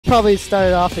probably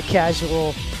started off the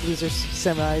casual losers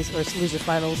semis or loser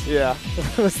finals. Yeah.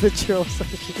 That was the troll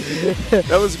session.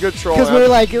 That was a good troll. Because we're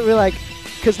like,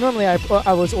 because normally I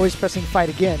was always pressing fight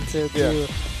again to do,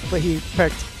 but he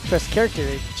pressed character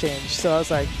change. So I was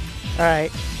like, all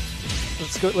right,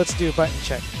 let's do a button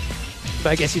check.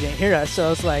 But I guess you didn't hear us, so I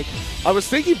was like, I was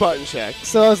thinking button check.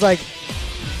 So I was like,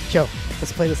 yo,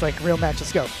 let's play this like real match.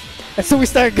 Let's go. And so we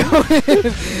started going,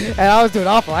 and I was doing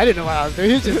awful. I didn't know what I was doing.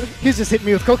 He was just hitting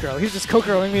me with Kokoro. He was just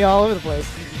Kokoroing me all over the place.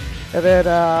 And then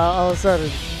all of a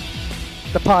sudden,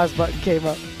 the pause button came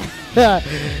up.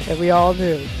 And we all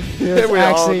knew it was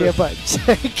actually a button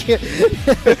check.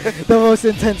 The most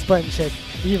intense button check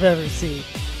you've ever seen.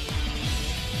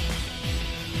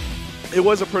 It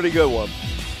was a pretty good one.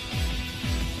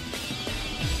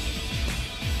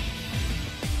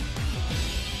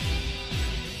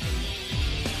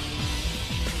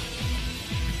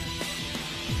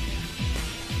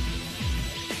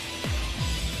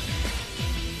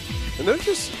 And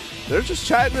they're just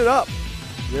chatting it up.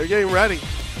 They're getting ready.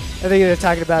 I think they're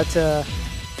talking about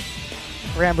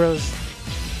Rambro's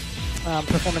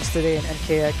performance today in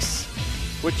NKX,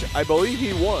 which I believe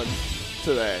he won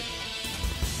today.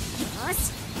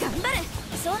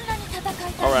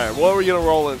 All right, what are we gonna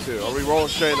roll into? Are we rolling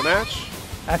straight in the match?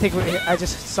 I think I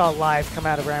just saw live come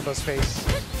out of Rambro's face,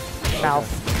 mouth.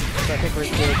 So I think we're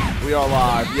good. We are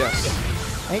live, yes.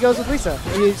 And he goes with Lisa.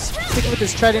 He's sticking with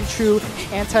his tried and true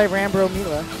anti-Rambro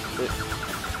Mila.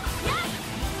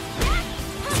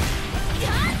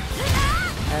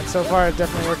 And so far,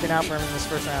 definitely working out for him in this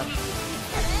first round.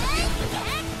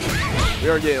 We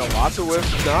are getting lots of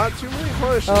whiffs, not too many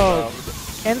punishes. Oh,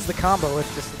 ends the combo with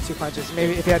just the 2 punches.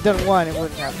 Maybe if he had done one, it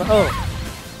wouldn't have. But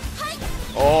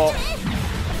oh.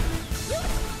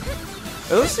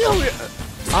 And let's see how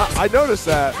I noticed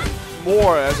that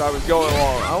more as I was going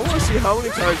along. I want to see how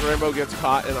many times Rambro gets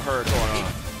caught in a hurricane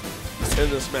in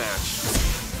this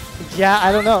match. Yeah,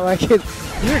 I don't know. Like, you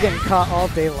were getting caught all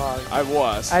day long. I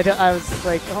was. I was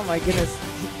like, oh my goodness,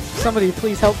 somebody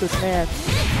please help this man.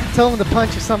 Tell him to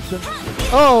punch or something.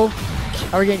 Oh,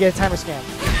 are we gonna get a timer scam?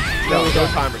 No, no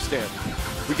timer scam.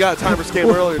 We got a timer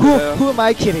scam earlier today. Who am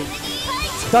I kidding?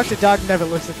 DrDogg never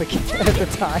looks at the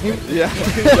time. Yeah,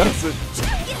 he doesn't.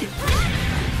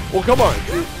 Well, come on.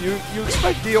 You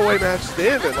expect DOA matches to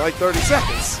end in like 30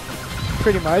 seconds.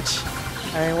 Pretty much.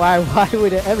 I mean, why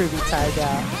would it ever be tied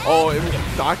down? Oh,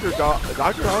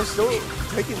 DrDogg still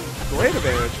taking great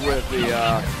advantage with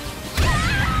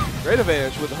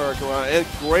the Hurricane and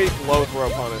great low throw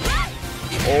punish.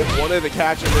 Oh, wanted to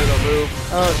catch him in a move.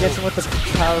 Oh, gets him with the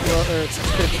power blow or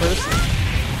quick burst.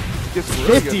 Gets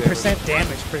really 50%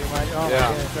 damage, pretty much. Oh yeah.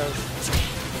 My goodness.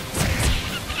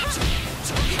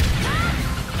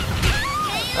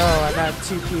 Oh, and that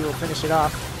 2P will finish it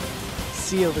off.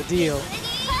 Seal the deal.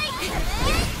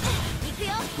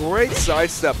 Great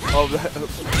sidestep of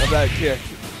that kick.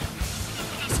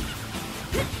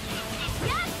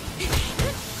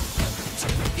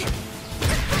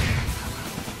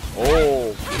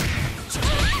 Oh.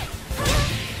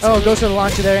 Oh, goes for the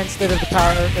launcher there instead of the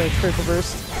power critical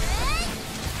burst.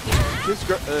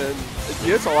 It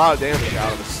gets a lot of damage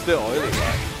out of it still,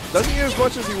 anyway. Doesn't get as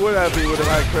much as he would have if he would have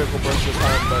had critical burst this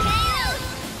time, but.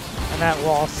 And that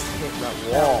wall.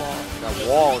 That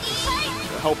wall just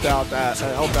helped out that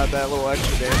little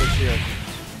extra damage here.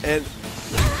 And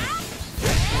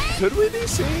could we be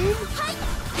seeing?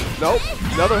 Nope,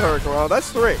 another Hurricane.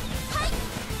 That's 3.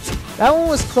 That one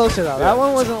was closer though. Yeah. That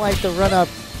one wasn't like the run up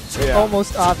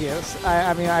almost obvious.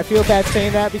 I mean, I feel bad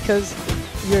saying that because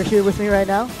you're here with me right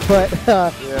now, but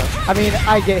I mean,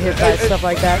 I get hit by stuff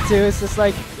like that too. It's just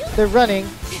like they're running,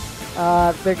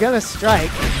 they're gonna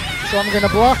strike, so I'm gonna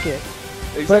block it.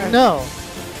 Exactly. But no,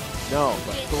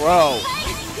 but throw.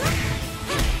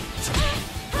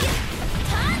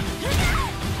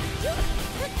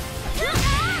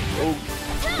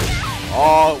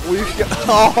 Oh, we've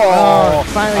got.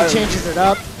 Finally changes it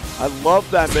up. I love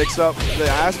that mix-up. The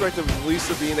aspect of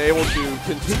Lisa being able to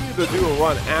continue to do a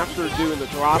run after doing the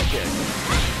drop kick.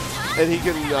 And he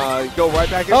can go right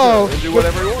back into it and do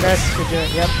whatever he wants. That's good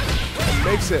doing, yep. And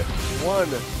makes it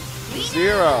 1-0.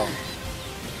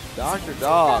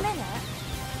 DrDogg.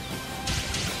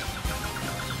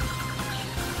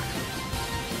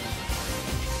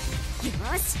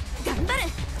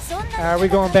 We're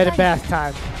going bed and bath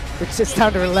time. It's just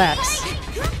time to relax.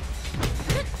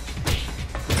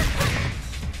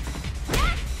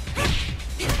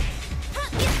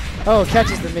 Oh,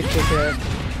 catches the mid kick there.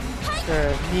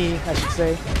 Or knee, I should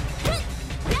say.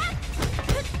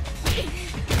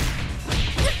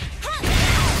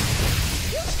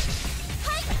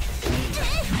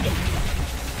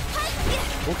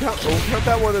 We'll count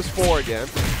that one as 4 again.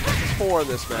 It's 4 in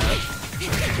this match.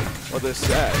 Or this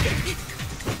set.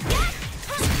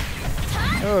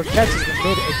 Oh, catches the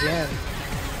mid again.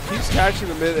 Keeps catching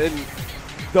the mid, and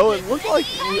though it looked like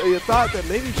you thought that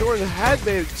maybe Jordan had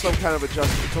made some kind of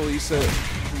adjustment to Lisa,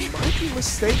 you might be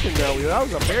mistaken now. That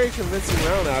was a very convincing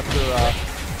round after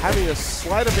having a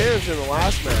slight advantage in the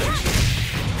last match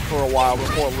for a while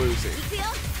before losing.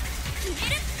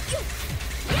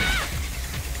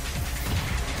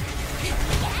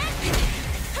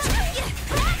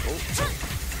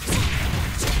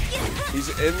 He's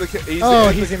in the.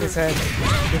 He's in his head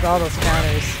with all those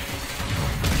counters.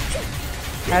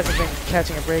 Hasn't been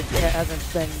catching a break. Hasn't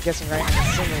been guessing right in a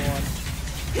single one.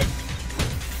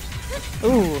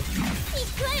 Ooh.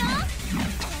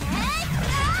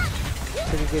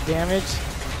 Pretty good damage.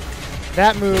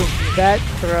 That move, that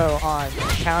throw on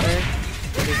counter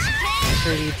is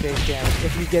pretty big damage.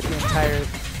 If you get the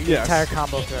entire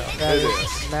combo throw, that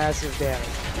is massive damage.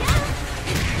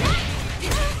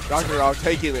 DrDogg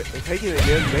taking it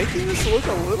again, making this look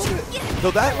a little bit,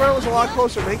 though that round was a lot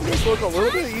closer, making this look a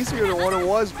little bit easier than what it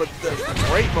was, but the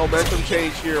great momentum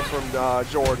change here from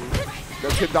Jordan. Now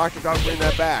can DrDogg bring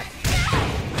that back?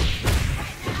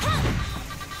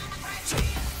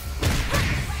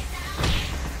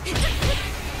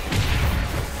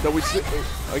 So we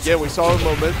saw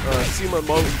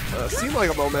seem like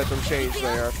a momentum change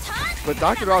there, but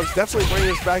DrDogg's definitely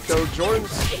bringing us back though.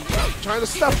 Jordan's trying to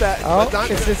stuff that. Oh,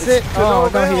 is this it?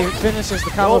 Oh no, he finishes the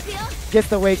combo, gets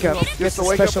the wake up, gets the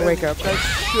special wake up. That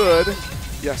should,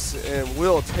 yes, and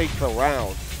will take the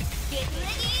round.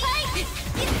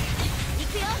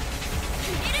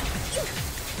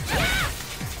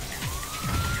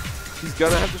 He's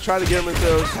going to have to try to get him into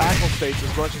those tackle states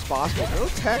as much as possible. No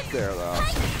tech there, though.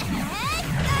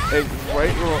 A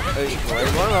great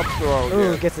run-up throw.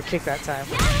 Ooh, gets a kick that time.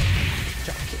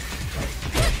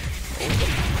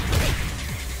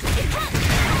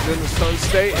 He's in the stun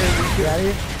state. And you got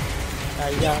it?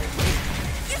 You got it.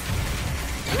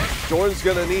 Jordan's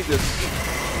going to need this.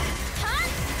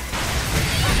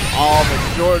 Oh, but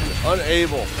Jordan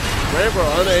unable. Rambro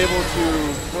unable to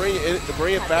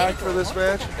bring it back for this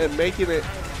match and making it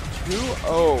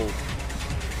 2-0.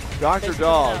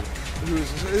 DrDogg, who's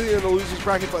sitting in the loser's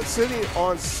bracket, but sitting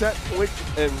on set point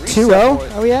and reset 2-0?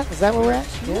 point. Oh yeah, is that where we're at?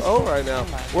 2-0 right now.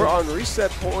 We're on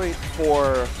reset point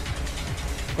for.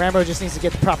 Rambro just needs to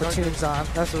get the proper tunes on.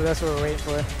 That's what we're waiting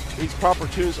for. These proper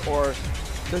tunes, or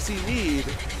does he need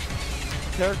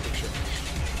character change?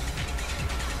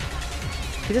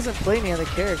 He doesn't play any other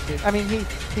character. I mean, he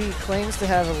claims to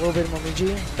have a little bit of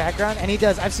Momiji background, and he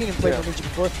does. I've seen him play Momiji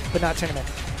before, but not tournament.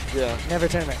 Yeah. Never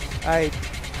tournament.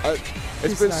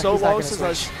 It's been so long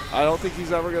since I don't think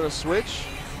he's ever going to switch.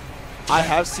 I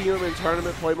have seen him in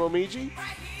tournament play Momiji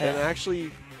and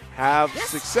actually have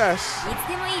success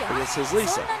against his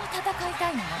Lisa.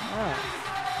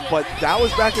 But that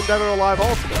was back in Dead or Alive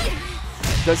Ultimate.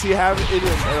 Does he have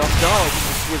enough knowledge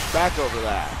to switch back over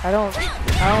that? I don't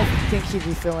think he'd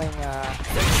be feeling up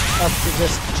to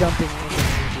just jumping into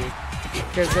Momiji.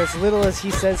 Because as little as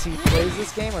he says he plays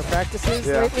this game or practices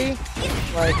lately,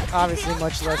 like obviously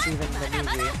much less even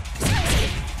Momiji.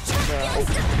 So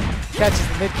catches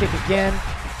the mid kick again,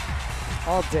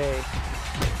 all day.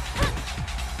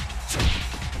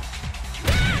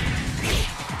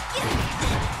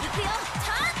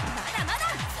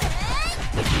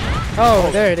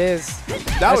 Oh, there it is.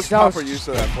 That was proper use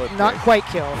of that flip. Not quite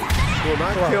kill. Well,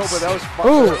 not kill, but that was fun.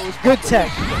 Ooh, good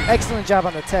tech. Excellent job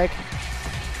on the tech.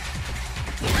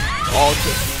 Oh,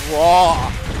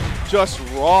 just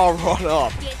raw run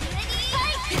up.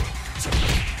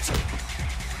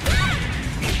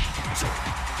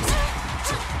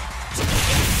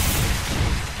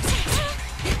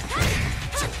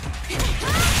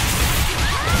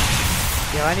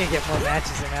 Yo, I need to get more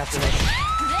matches in after this.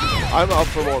 I'm up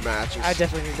for more matches. I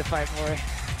definitely need to fight more.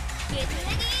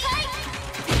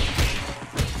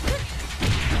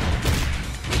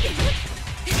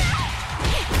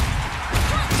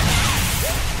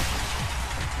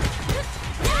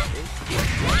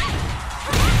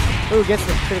 Ooh, gets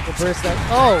the critical burst up.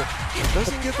 Oh!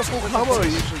 Doesn't get the full combo he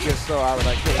usually gets though out of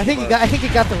that kick. I think he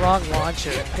got the wrong launcher.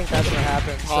 I think that's what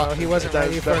happened. So he wasn't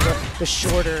ready for the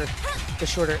shorter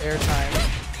air time.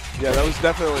 Yeah, that was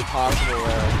definitely possible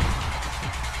there.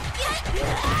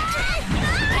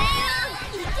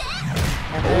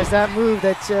 And there's that move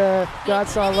that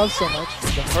Godsaw loves so much.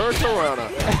 The Hurricanrana.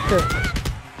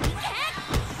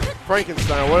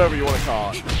 Frankenstein, whatever you want to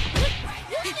call it.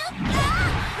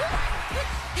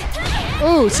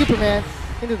 Ooh, Superman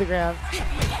into the ground.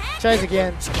 Tries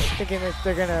again, thinking that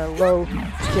they're gonna low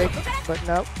kick, but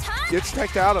nope. gets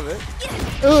teched out of it.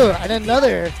 Ugh, and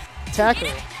another tackle.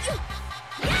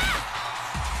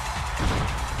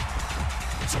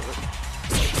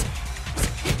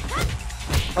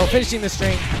 Oh, finishing the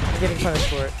string and getting punished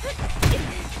for it.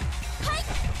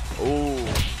 Ooh.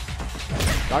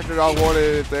 DrDogg wanted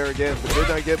it there again, but did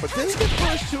not get, but didn't get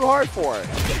punished too hard for it.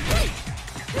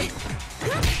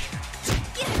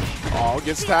 Oh,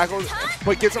 gets tackled,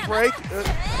 but gets a break.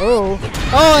 Oh,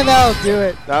 and that'll do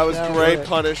it. That was great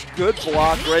punish. Good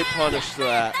block, great punish to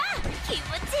that.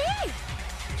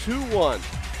 2-1.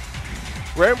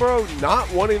 Rambro not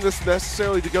wanting this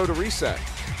necessarily to go to reset.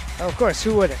 Oh, of course,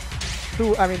 who wouldn't?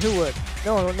 Who would?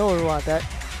 No one would want that.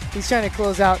 He's trying to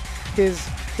close out his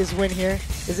win here.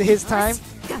 Is it his time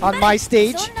on my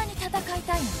stage?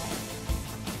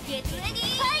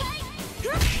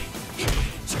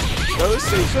 No, this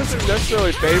stage doesn't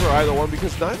necessarily favor either one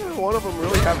because neither one of them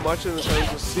really have much in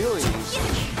terms of ceiling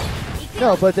usage.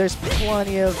 No, but there's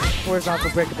plenty of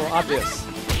horizontal breakable objects.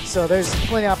 So there's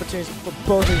plenty of opportunities for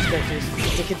both of these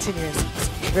characters to continue in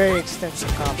very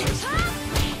extensive combos.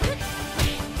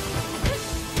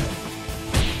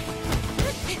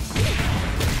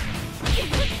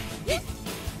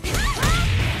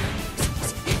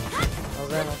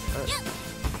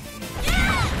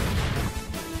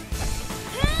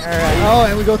 Alright. Oh,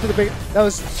 and we go through the big. That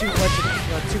was too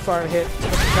far of a hit, too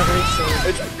much recovery, so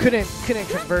it couldn't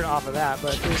convert off of that.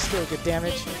 But it was still good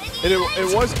damage. And it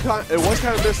was kind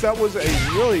of missed. That was a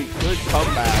really good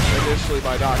comeback initially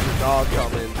by DrDogg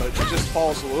coming, but it just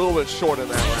falls a little bit short in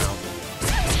that round.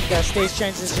 Got a stage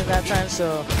transition that time,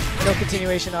 so no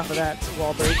continuation off of that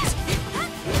wall break.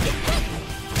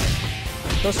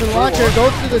 Goes for the launcher,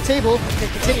 goes through the table, can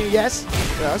continue, yes.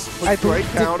 Yes, great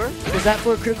counter. Is that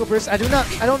for a critical burst? I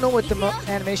don't know what the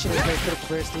animation is for a critical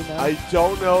burst, do you know? I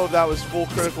don't know if that was full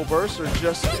critical burst or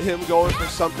just him going for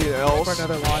something else. For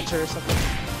another launcher or something.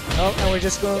 Oh, and we're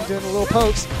just doing a little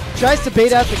pokes. Tries to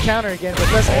bait out the counter again, but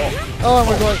doesn't. Oh, and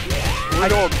we're going. I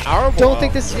don't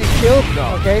think this is going to kill.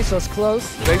 No. Okay, so it's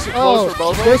close. Makes it close for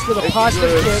both of them. Goes for the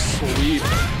positive kick. Sweep.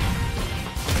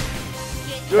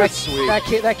 Good sweep.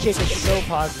 That kick is so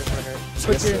positive for her.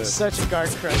 Puts her in such a guard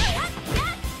crush.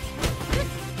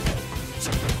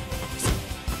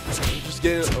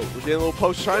 We're getting a little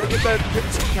post, trying to get that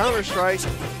counter strike.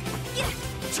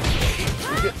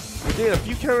 We're getting a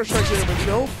few counter strikes here, but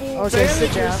no full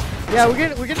sit down. Yeah, we're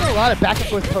getting a lot of back and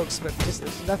forth pokes, but just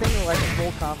nothing like a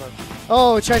full combo.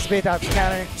 Oh, tries to bait out the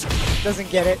counter, doesn't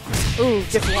get it. Ooh,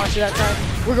 gets the launcher that time.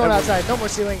 We're going outside. No more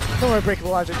ceiling. No more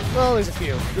breakable object. Well, there's a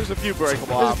few. There's a few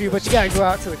breakable. There's a few, but you gotta go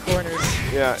out to the corners.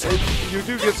 Yeah, and you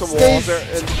do get some walls there,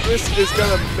 and this is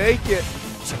gonna make it.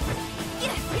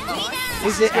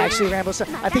 Is it actually Rambro's?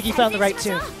 I think he found the right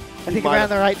tune. I think he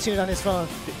found the right tune on his phone.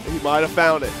 He might have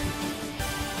found it.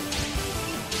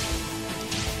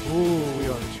 Ooh, we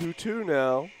are 2-2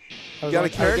 now. You got a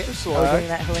character select. Are we getting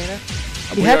that Helena?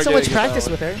 He had so much practice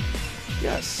with her.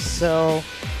 Yes. So.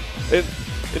 And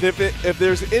if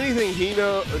there's anything he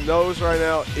knows right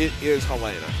now, it is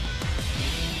Helena.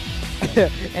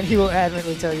 And he will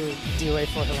adamantly tell you DOA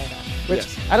for Helena, which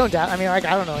yes. I don't doubt. I mean, like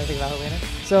I don't know anything about Helena,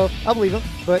 so I'll believe him.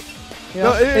 But you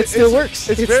know, it still works.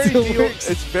 It's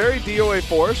very DOA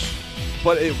force,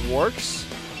 but it works.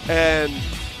 And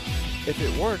if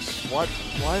it works, why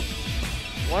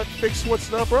fix what's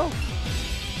not broke?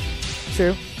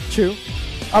 True.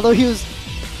 Although he was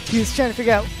trying to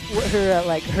figure out what her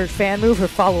her fan move, her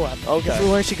follow up. Okay.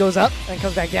 So when she goes up and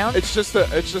comes back down. It's just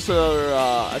another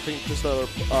I think just another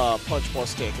punch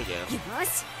plus kick again.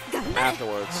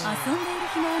 Afterwards.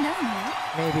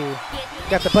 Maybe.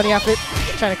 Got the bunny outfit,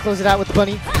 trying to close it out with the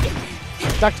bunny.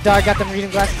 DrDogg got them reading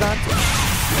glasses on.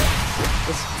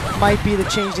 This might be the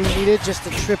change that he needed just to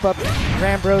trip up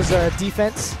Rambro's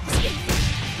defense.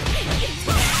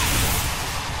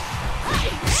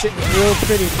 Sitting real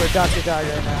pretty for DrDogg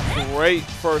right now. Great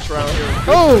first round here.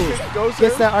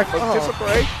 Gets that arc. Gets a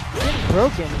break. Getting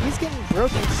broken. He's getting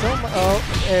broken so much. Oh,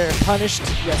 there. Punished.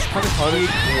 Yes, punished.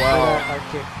 Wow. Arc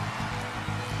kick.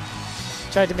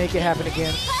 Tried to make it happen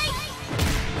again.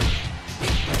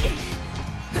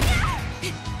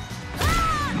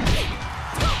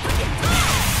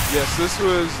 Yes, this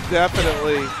was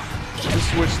definitely the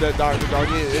switch that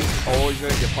DrDogg is always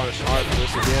going to get punished hard for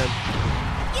this again.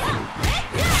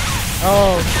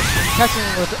 Oh, catching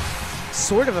with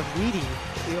sort of a meaty,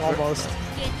 almost.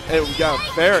 And we got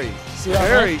a very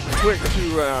quick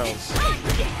 2 rounds.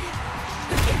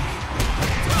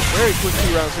 Very quick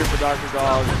 2 rounds here for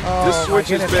DrDogg. Oh, this switch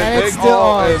has been big.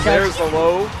 And there's the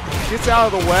low. Gets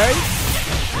out of the way.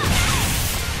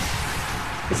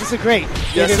 Is this a great?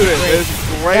 Yes, it is.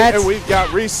 It's great, and we've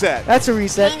got reset. That's a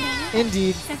reset.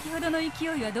 Indeed.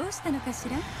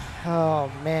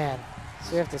 Oh man.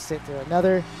 So we have to sit through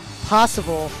another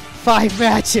possible 5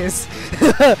 matches.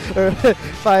 Or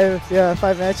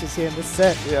 5 matches here in this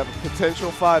set. Yeah,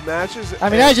 potential 5 matches. I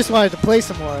mean, I just wanted to play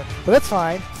some more, but that's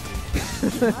fine.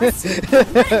 and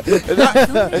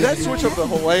that switch up to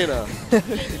Helena.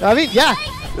 I mean, yeah.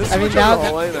 This I mean, switch now up to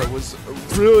Helena was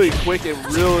really quick and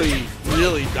really,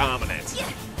 really dominant.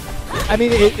 I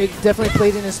mean, it definitely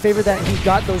played in his favor that he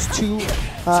got those 2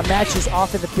 matches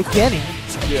off in the beginning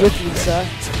with Lisa,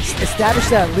 established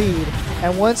that lead,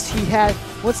 and once there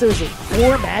was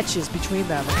 4 matches between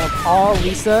them of all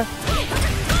Lisa,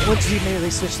 once he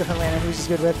immediately switched to Helena, who he's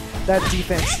good with, that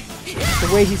defense, the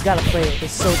way he's got to play it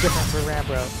is so different for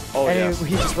Rambro. Oh, and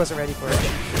he just wasn't ready for it.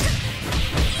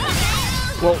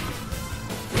 Well,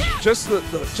 just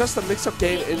the mix-up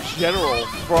game in general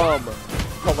from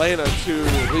Helena to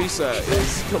Lisa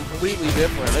is completely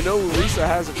different. I know Lisa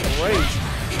has a great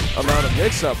amount of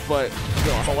mix-up, but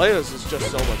Helena's is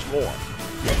just so much more.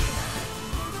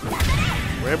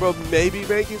 Rambro may be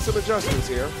making some adjustments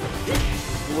here.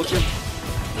 Looking,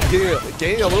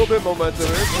 gaining a little bit of momentum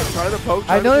there, trying to poke.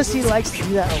 I noticed he likes to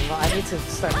do that a lot. I need to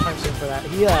start punishing for that.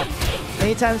 He,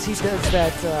 many times he does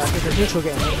that in the neutral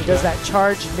game. He does that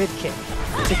charge mid kick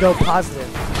to go positive.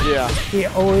 Yeah. He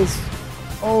always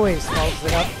follows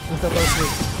it up with a low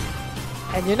sweep.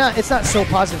 And it's not so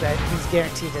positive that he's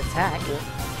guaranteed to attack.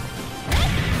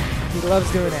 He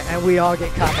loves doing it, and we all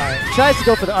get caught by it. He tries to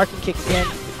go for the arcing kick again,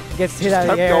 gets hit out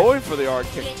of the air. Kept going for the arc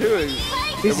kick too.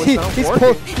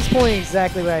 He's pulling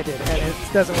exactly what I did, and it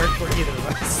doesn't work for either of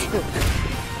us.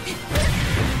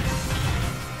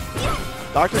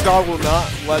 DrDogg will not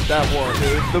let that work.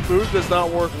 If the move does not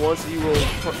work once, he will.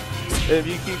 If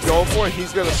you keep going for it,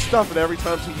 he's going to stuff it every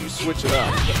time until you switch it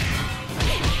up.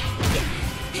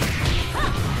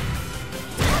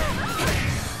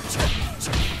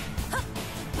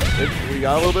 We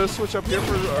got a little bit of switch up here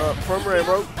from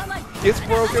Rambro. Gets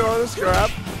broken on his grab.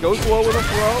 Goes low with a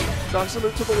throw. Knocks him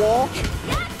into the wall.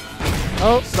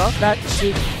 Oh, stuff. That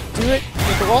should do it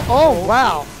with the wall. Oh,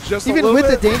 wow. Just even with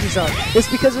the danger zone. It's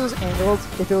because it was angled.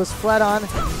 If it was flat on,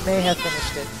 he may have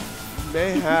finished it.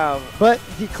 May have. But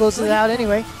he closes it out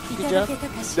anyway. Good job.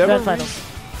 Grand finals.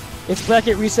 It's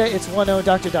bracket reset. It's 1-0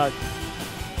 DrDogg.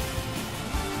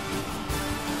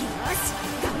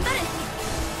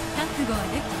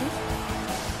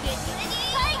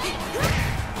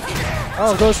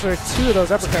 Oh, goes for 2 of those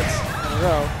uppercuts in a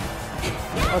row.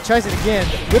 Oh, tries it again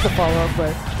with a follow-up,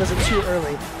 but does it too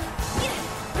early.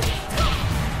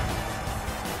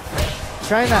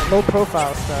 Trying that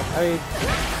low-profile stuff. I mean,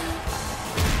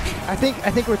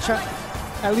 I think we're trying.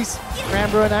 At least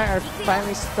Rambro and I are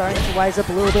finally starting to wise up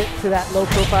a little bit to that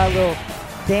low-profile little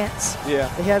dance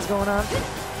that he has going on.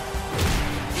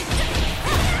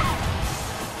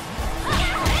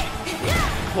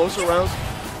 Closer rounds.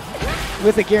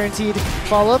 With a guaranteed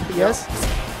follow-up, yes.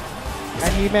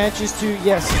 And he manages to,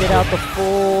 get out the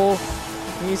full.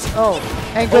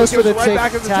 And goes for the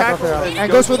tackle throw.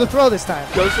 And goes for the throw this time.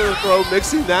 Goes for the throw,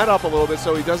 mixing that up a little bit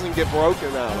so he doesn't get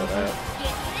broken out of that.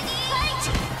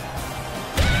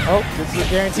 Oh, this is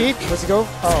guaranteed. Let's go.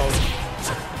 Oh.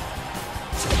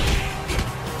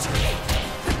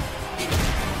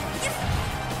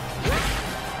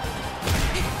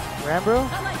 Rambro?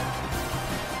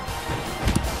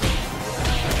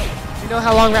 You know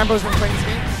how long Rambro's been playing this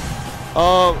game?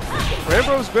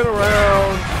 Rambro's been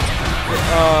around.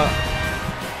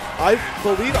 I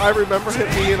believe I remember him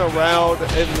being around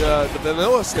in the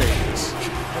vanilla stages.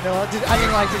 Vanilla? Did he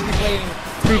play any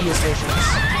previous versions?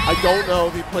 I don't know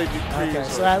if he played previous.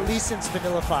 Okay, so at least since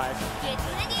Vanilla 5.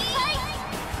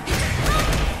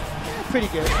 Pretty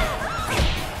good.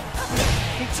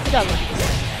 He got lucky.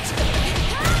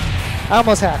 I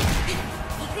almost had him.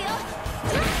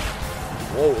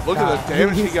 Whoa, look at the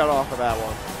damage he got off of that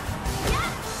one.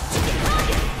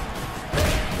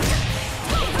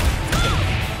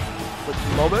 But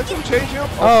momentum changing up.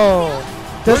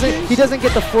 He doesn't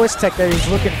get the force tech that he's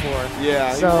looking for.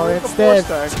 Yeah, so instead,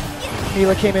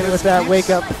 Mila came in with that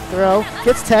wake-up throw.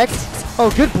 Gets teched.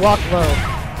 Oh, good block low.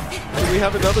 Do we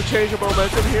have another change of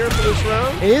momentum here for this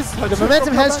round? It is. The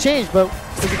momentum has changed, but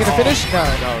is it going to finish? No.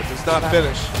 No, it does not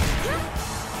finish.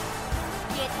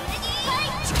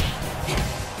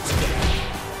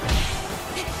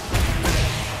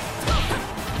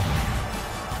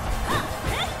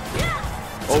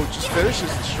 Oh, just finishes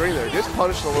the string there. Gets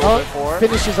punished a little bit for it.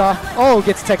 Finishes off. Oh,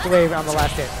 gets teched away on the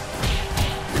last hit.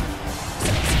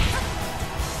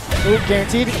 Ooh,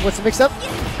 guaranteed. What's the mix-up?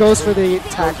 Goes for the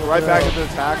tackle. Right back into the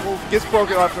tackle. Gets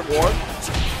broken after one.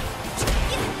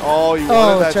 Oh, you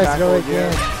wanted that tackle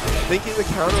again. thinking the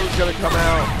counter was going to come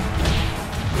out.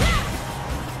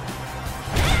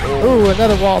 Ooh,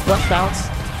 another wall bounce.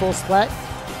 Full splat.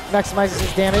 Maximizes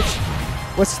his damage.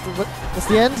 What's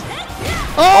the end?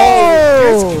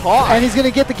 Oh! Gets caught. And he's going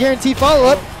to get the guaranteed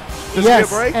follow-up. Does Yes, he get a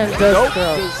break? and does Nope.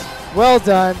 throw. Well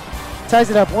done. Ties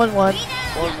it up 1-1.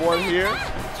 1-1 here.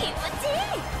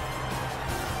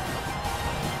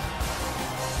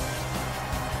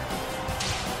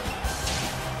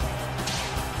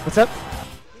 What's up?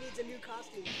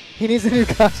 He needs a new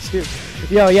costume.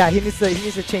 Yo, yeah, he needs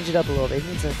to change it up a little bit.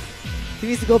 He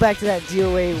needs to go back to that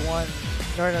DOA 1.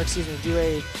 No, excuse me,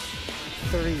 DOA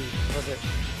 3 was it?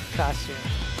 Costume.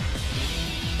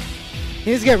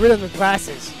 He needs to get rid of the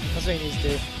glasses. That's what he needs to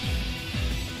do.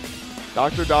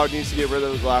 DrDogg needs to get rid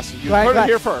of the glasses. You heard it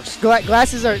here first.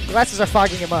 Glasses are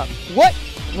fogging him up. What?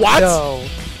 What? No.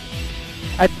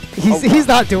 He's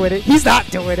not doing it. He's not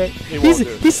doing it.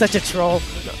 He's such a troll.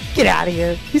 No. Get out of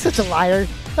here. He's such a liar.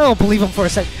 I don't believe him for a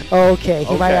second. Okay,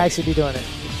 he might actually be doing it.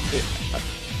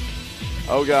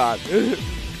 Oh God.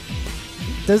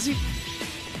 Does he?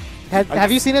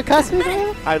 Have you seen a costume from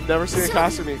him? I've never seen a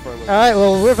costume from him. All right,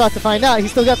 well, we're about to find out.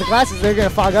 He's still got the glasses. They're going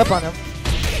to fog up on him.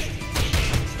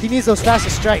 He needs those faster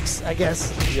strikes, I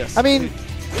guess. Yes. I mean,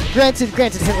 granted,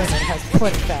 Hitlerman has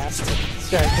plenty fast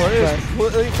strikes. Well, it is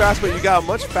plenty fast, but you got a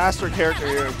much faster character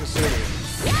here in Kasumi.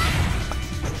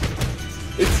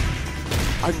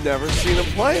 I've never seen him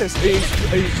play this.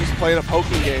 He's just playing a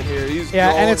poking game here.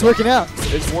 And it's working out.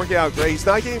 It's working out great. He's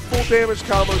not getting full damage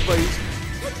combos, but he's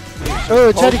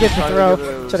try to get the throw.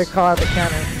 Try to call out the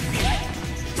counter.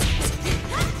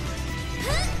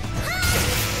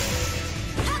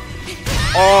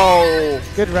 Oh!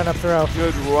 Good run-up throw.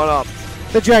 Good run-up.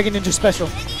 The Dragon Ninja special.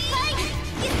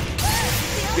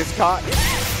 Gets caught.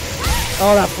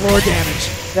 Oh, that floor damage.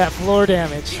 That floor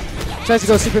damage. Tries to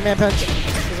go Superman punch.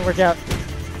 Doesn't work out.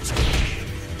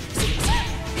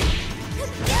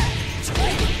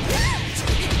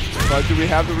 But do we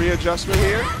have the readjustment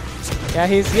here? Yeah,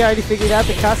 he already figured out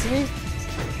the Kasumi.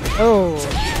 Oh.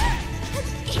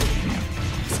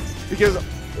 Because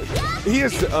he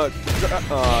is,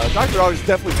 DrDogg is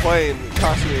definitely playing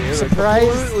Kasumi in a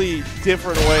completely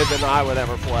different way than I would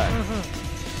ever play.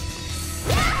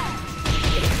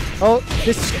 Oh,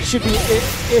 this should be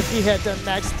if he had done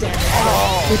max damage.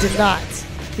 Oh. He did not.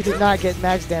 He did not get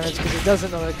max damage because he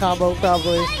doesn't know the combo,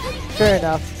 probably. Fair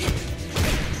enough.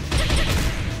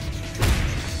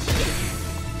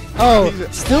 Oh,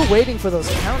 still waiting for those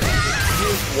counters. He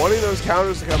is wanting those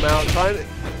counters to come out.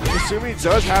 Kasumi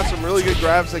does have some really good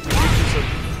grabs that can get you some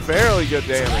fairly good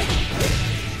damage.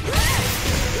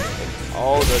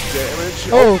 Oh, the damage.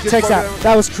 Oh, checks out.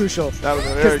 That was crucial. That was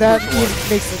a very crucial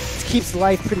one. Keeps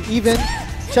life pretty even.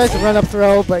 Tries to run up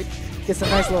throw, but gets a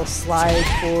nice little slide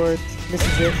forward.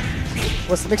 Misses it.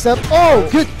 What's the mix-up? Oh,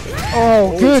 good.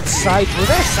 Oh, good side. Was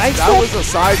that a side step? That was a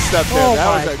side step there. Oh,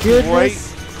 that was a great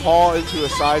call into a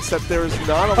side step. There's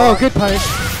not a lot. Oh, good punish.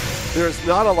 There's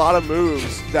not a lot of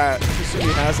moves that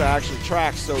Kasumi has that actually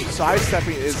track, so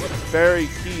sidestepping is very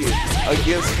key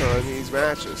against her in these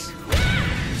matches.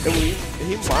 And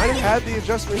he might have had the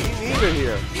adjustment he needed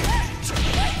here.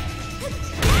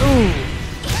 Ooh.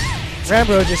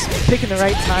 Rambro just picking the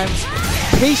right times,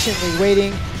 patiently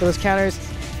waiting for those counters,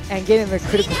 and getting the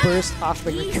critical burst off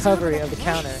the recovery of the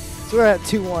counter. So we're at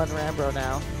 2-1 Rambro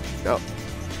now. Yep.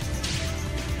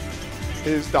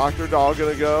 Is DrDogg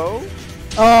gonna go?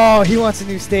 Oh, he wants a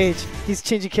new stage. He's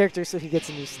changing character so he gets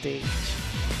a new stage.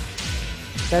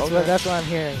 That's what I'm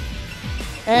hearing.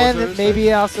 And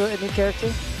maybe also a new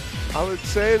character. I would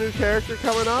say a new character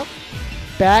coming up.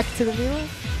 Back to the Mila?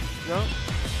 No.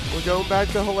 We're going back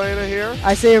to Helena here.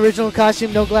 I say original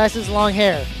costume, no glasses, long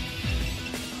hair.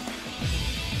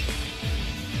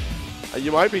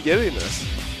 You might be getting this.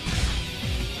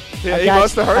 Yeah, he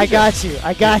must have heard you. I got you.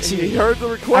 I got you. He heard the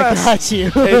request. I got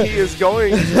you. And he is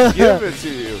going to give it to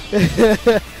you.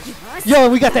 Yo,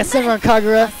 we got that Senran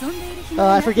Kagura.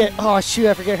 I forget. Oh, shoot.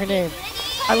 I forget her name.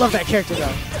 I love that character,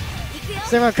 though.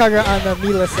 Senran Kagura on the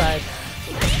Mila side.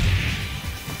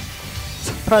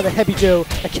 Part of the Hebijo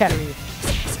Academy.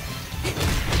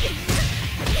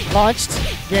 Launched.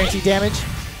 Guaranteed damage.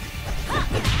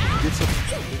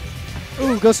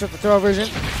 Ooh, goes for the throw version.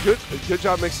 Good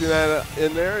job mixing that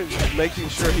in there and making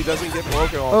sure he doesn't get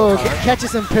broken all the time.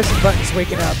 Catches him pressing buttons,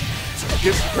 waking up.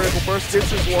 Gets the critical burst,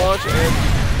 gets his launch, and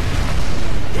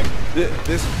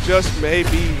this just may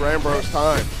be Rambro's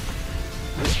time.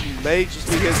 This may just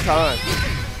be his time.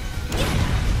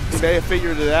 He may have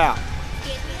figured it out.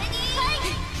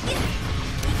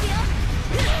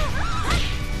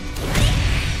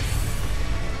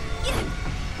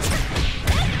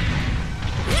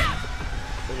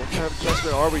 kind of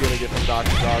adjustment are we going to get from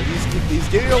DrDogg? He's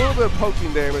getting a little bit of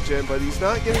poking damage in, but he's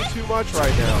not getting too much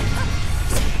right now.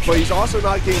 But he's also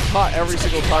not getting caught every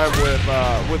single time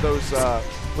with those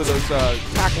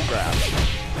tackle grabs.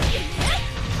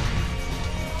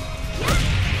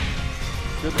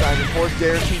 Good back and forth.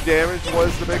 Guaranteed damage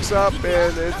was the mix-up,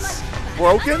 and it's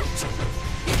broken.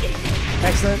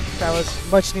 Excellent. That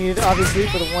was much needed, obviously,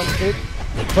 for the one hit.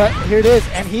 But here it is,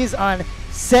 and he's on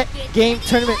set game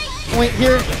tournament point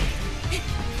here.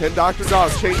 Can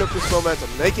DrDogg change up this momentum?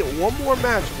 Make it one more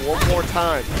match, one more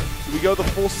time. Do we go the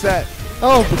full set?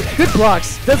 Oh, good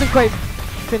blocks. Doesn't quite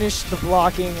finish the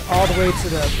blocking all the way to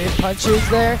the mid punches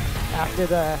there after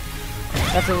the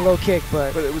low kick,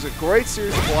 but it was a great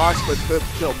series of blocks. But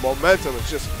the momentum is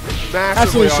just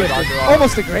massively absolutely on shifted. DrDogg.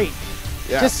 Almost a great.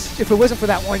 Yeah. Just if it wasn't for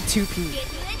that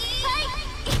 1-2P.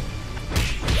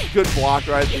 Good block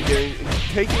right at the beginning,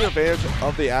 taking advantage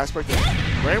of the aspect that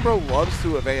Rambro loves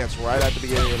to advance right at the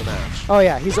beginning of the match. Oh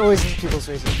yeah, he's always in people's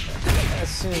faces as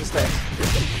soon as he starts.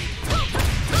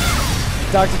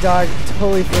 DrDogg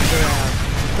totally flipped around.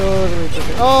 Totally flipped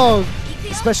around. Oh,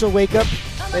 special wake up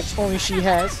that only she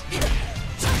has.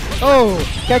 Oh,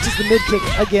 catches the mid kick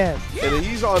again. And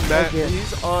he's on that.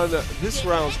 He's on this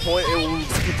round's point. It will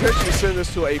potentially send us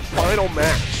to a final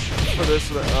match for this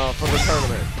for the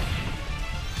tournament.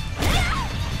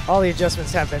 All the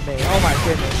adjustments have been made. Oh my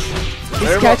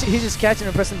goodness. He's just catching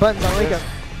and pressing buttons on wake up.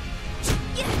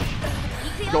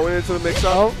 Going into the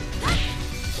mix-up. Oh.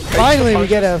 Finally, we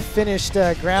get a finished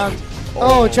ground.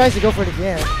 Oh, tries to go for it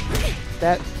again.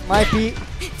 That might be.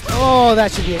 Oh,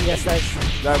 that should be it. Yes,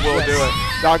 that will do it.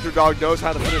 DrDogg knows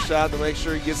how to finish that to make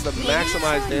sure he gets the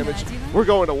maximized damage. We're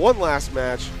going to one last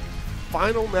match.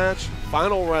 Final match,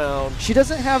 final round. She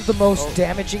doesn't have the most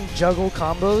damaging juggle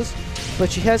combos,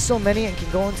 but she has so many and can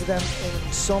go into them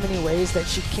in so many ways that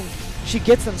she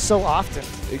gets them so often.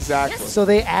 Exactly. So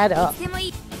they add up. And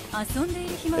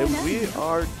we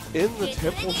are in the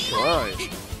temple shrine.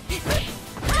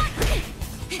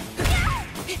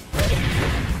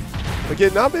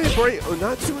 Again, not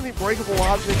too many breakable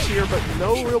objects here, but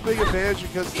no real big advantage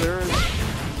because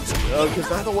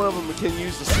neither one of them can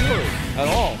use the ceiling at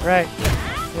all. Right.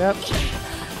 Yep.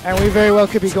 And we very well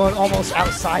could be going almost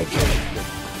outside here.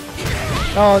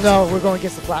 Oh no, we're going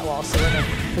against the flat wall, so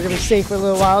we're gonna be safe for a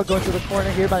little while. Going to the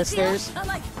corner here by the stairs.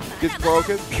 Gets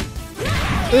broken.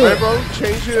 Rambro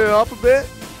changing it up a bit.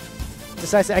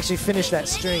 Decides to actually finish that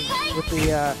string with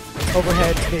the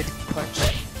overhead mid punch.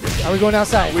 Are we going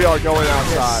outside? We are going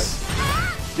outside.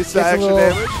 Yes. Gets the extra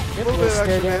damage. A little bit of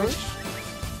extra damage.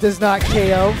 Does not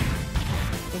KO.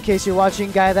 In case you're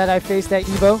watching, guy that I faced at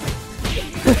Evo.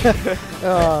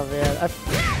 Oh man.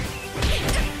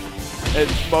 And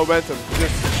momentum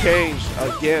just changed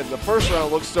again. The first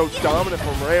round looked so dominant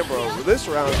from Rambro. This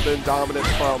round has been dominant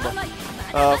from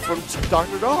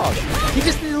DrDogg. He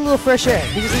just needed a little fresh air.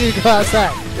 He just needed to go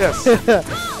outside. Yes.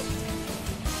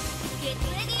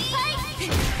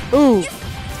 Ooh,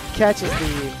 catches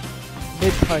the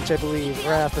mid punch, I believe,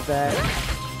 right off the bat.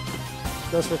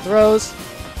 Goes for throws,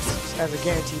 has a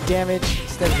guaranteed damage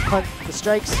instead of the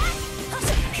strikes.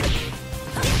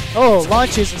 Oh,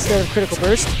 launches instead of critical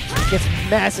burst. Gets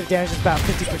massive damage, about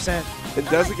 50%. It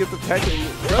doesn't get the tech.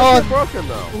 Oh, broken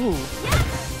though. Ooh.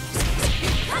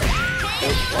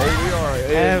 Oh, we are.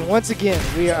 And once again,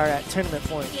 we are at tournament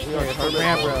point. We are at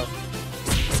Rambro.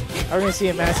 Are we gonna see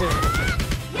a massive?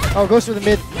 Oh, goes for the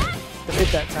mid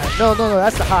that time. No,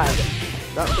 that's the high.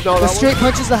 The straight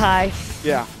punch is the high.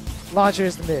 Yeah. Launcher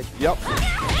is the mid. Yep.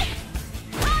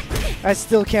 I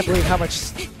still can't believe how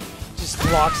much just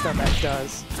blocks them that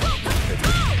does.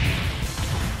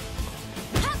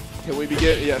 Can we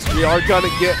begin? Yes, we are gonna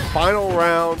get final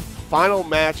round, final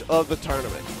match of the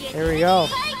tournament. Here we go.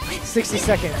 60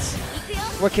 seconds.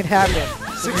 What can happen?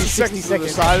 60 seconds to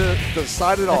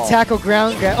decide it all. Tackle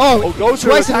ground. Oh, goes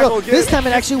twice in a row. again. This time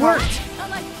it actually worked.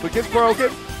 But gets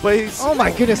broken. But he's. Oh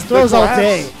my goodness! Throws all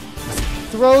day.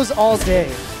 Throws all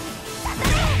day.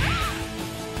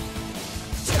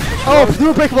 Oh, through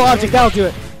a breakable object. That'll do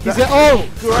it. He's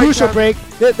crucial break.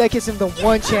 That gives him the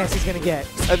one chance he's gonna get.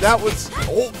 And that was.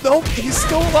 Oh no! He's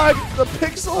still alive. The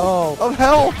pixel of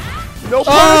hell. No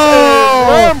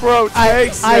punish. Rambro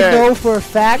takes it. I know for a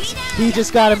fact he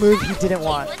just got a move he didn't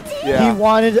want. Yeah. He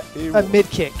wanted a mid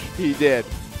kick. He did.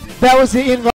 That was the in.